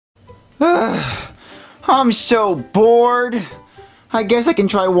I'm so bored. I guess I can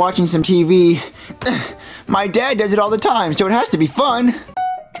try watching some TV. My dad does it all the time, so it has to be fun.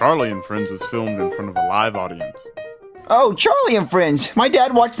 Charlie and Friends was filmed in front of a live audience. Oh, Charlie and Friends. My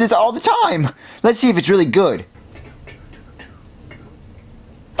dad watches this all the time. Let's see if it's really good.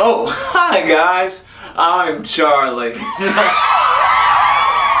 Oh, hi guys. I'm Charlie.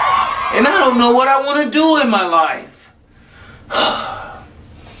 And I don't know what I want to do in my life.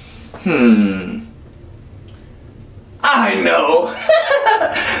 I know.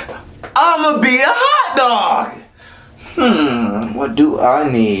 I'ma be a hot dog. What do I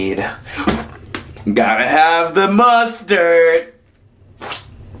need? Gotta have the mustard.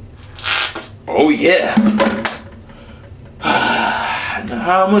 Oh yeah. Now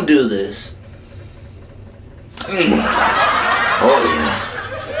how I'm gonna do this? Oh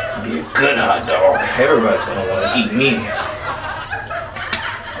yeah. Be a good hot dog. Everybody's gonna wanna eat me.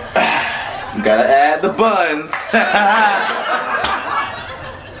 Gotta add the buns.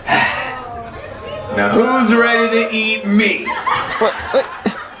 Now who's ready to eat me? What?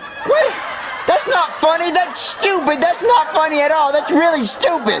 That's not funny. That's stupid. That's not funny at all. That's really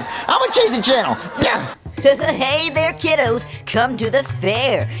stupid. I'm gonna change the channel. Yeah. Hey there, kiddos. Come to the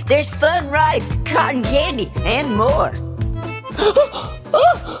fair. There's fun rides, cotton candy, and more.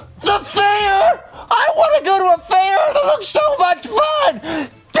 The fair! I want to go to a fair that looks so much fun!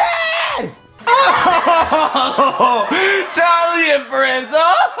 Dad! Oh, Charlie and Friends!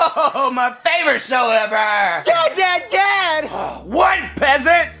 Oh, my favorite show ever! Dad! What,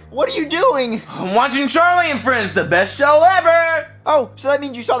 peasant? What are you doing? I'm watching Charlie and Friends, the best show ever! Oh, so that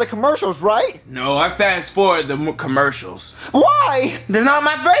means you saw the commercials, right? No, I fast forward the commercials. Why? They're not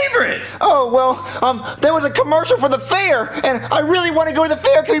my favorite! Oh, well, there was a commercial for the fair, and I really want to go to the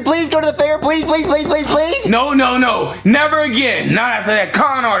fair. Can we please go to the fair? Please? No. Never again. Not after that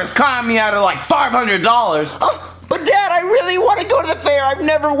con artist conned me out of like $500. But Dad, I really want to go to the fair. I've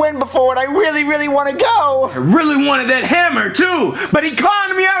never went before, and I really want to go. I really wanted that hammer too, but he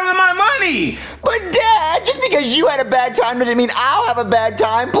conned me out of my money. But Dad, just because you had a bad time doesn't mean I'll have a bad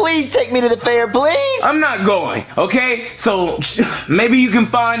time. Please take me to the fair, please. I'm not going, okay? So maybe you can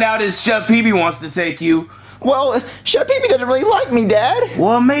find out if Chef Pee-Pee wants to take you. Well, Chef Pee-Pee doesn't really like me, Dad.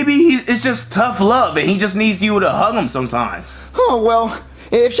 Well, maybe it's just tough love, and he just needs you to hug him sometimes. Oh, well,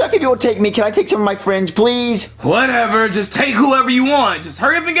 if Chef Pee-Pee will take me, can I take some of my friends, please? Whatever, just take whoever you want. Just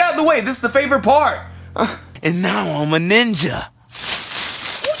hurry up and get out of the way. This is the favorite part. And now I'm a ninja.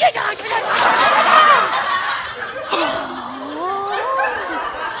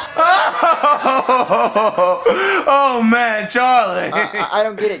 Oh man, Charlie. I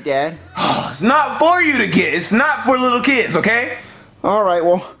don't get it, Dad. It's not for you to get. It's not for little kids, okay? All right,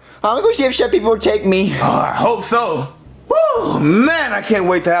 well, I'm gonna go see if Chef Pee-Pee will take me. Oh, I hope so. Woo, man, I can't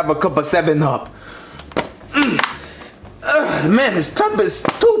wait to have a cup of 7-Up. Man, this tub is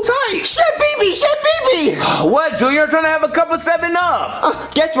too tight. Chef Pee-Pee! What, Junior? Trying to have a cup of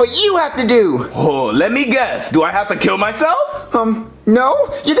 7-Up. Guess what you have to do? Oh, let me guess. Do I have to kill myself? No.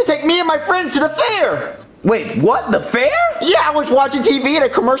 You have to take me and my friends to the fair. Wait, what? The fair? Yeah, I was watching TV and a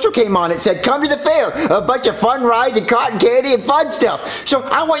commercial came on. It said, come to the fair. A bunch of fun rides and cotton candy and fun stuff. So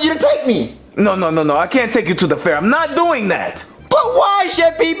I want you to take me. No. I can't take you to the fair. I'm not doing that. But why,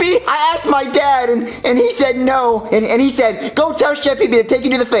 Chef Pee-Pee? I asked my dad and he said no. And he said, go tell Chef Pee-Pee to take you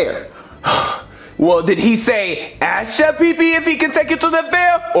to the fair. Well, did he say, ask Chef Pee-Pee if he can take you to the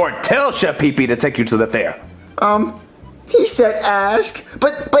fair? Or tell Chef Pee-Pee to take you to the fair? He said ask,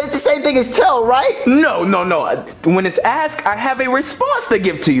 but it's the same thing as tell, right? No. When it's ask, I have a response to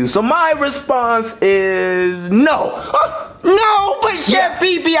give to you. So my response is no. No, but Chef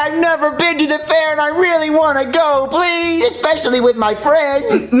Pee-Pee, I've never been to the fair and I really want to go, please, especially with my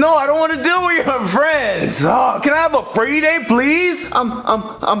friends. No, I don't want to deal with your friends. Oh, can I have a free day, please?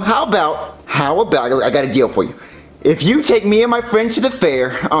 How about, I got a deal for you. If you take me and my friends to the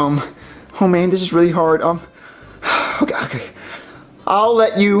fair, oh man, this is really hard, okay. I'll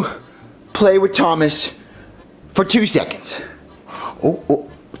let you play with Thomas for 2 seconds. Oh,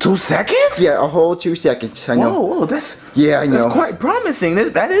 2 seconds? Yeah, a whole 2 seconds. I know. Whoa, that's I know. That's quite promising.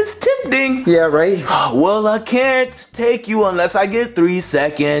 That is tempting. Yeah, right. Well, I can't take you unless I get 3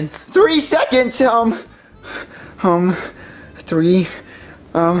 seconds. 3 seconds. 3.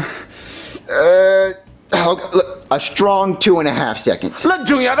 Look, a strong 2.5 seconds. Look,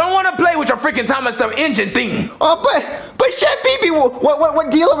 Junior, I don't want to play with your freaking Thomas the Engine thing. Oh, but Chef Pee-Pee, what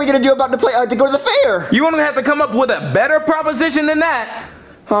deal are we gonna do about to go to the fair? You're gonna have to come up with a better proposition than that.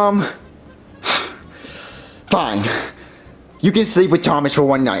 Fine. You can sleep with Thomas for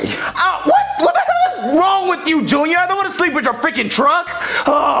one night. What What the hell is wrong with you, Junior? I don't want to sleep with your freaking truck.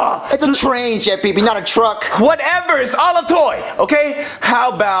 Oh, It's a train, Chef Pee-Pee, not a truck. whatever, it's all a toy, okay?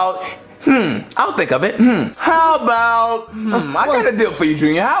 How about, I'll think of it. How about, I got a deal for you,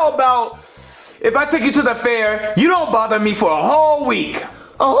 Junior. How about if I take you to the fair, you don't bother me for a whole week?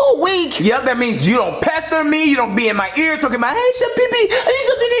 A whole week? Yep, that means you don't pester me, you don't be in my ear talking about, hey, Chef Pee-Pee, I need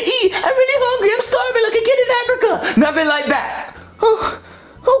something to eat. I'm really hungry, I'm starving like a kid in Africa. Nothing like that. Oh,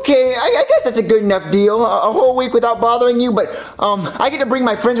 okay, I guess that's a good enough deal. A whole week without bothering you, but I get to bring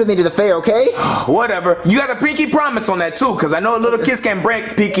my friends with me to the fair, okay? Whatever. You got a pinky promise on that too, because I know little kids can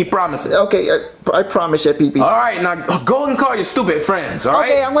break pinky promises. Okay, I promise, Chef Pee-Pee. All right, now go and call your stupid friends, all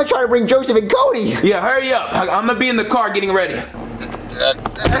right? Okay, I'm gonna try to bring Joseph and Cody. Yeah, hurry up. I'm gonna be in the car getting ready.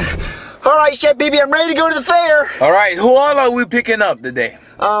 All right, Chef Pee-Pee, I'm ready to go to the fair. All right, who all are we picking up today?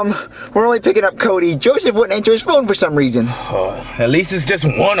 We're only picking up Cody. Joseph wouldn't answer his phone for some reason. At least it's just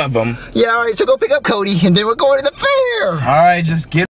one of them. Yeah, all right, so go pick up Cody, and then we're going to the fair. All right, just get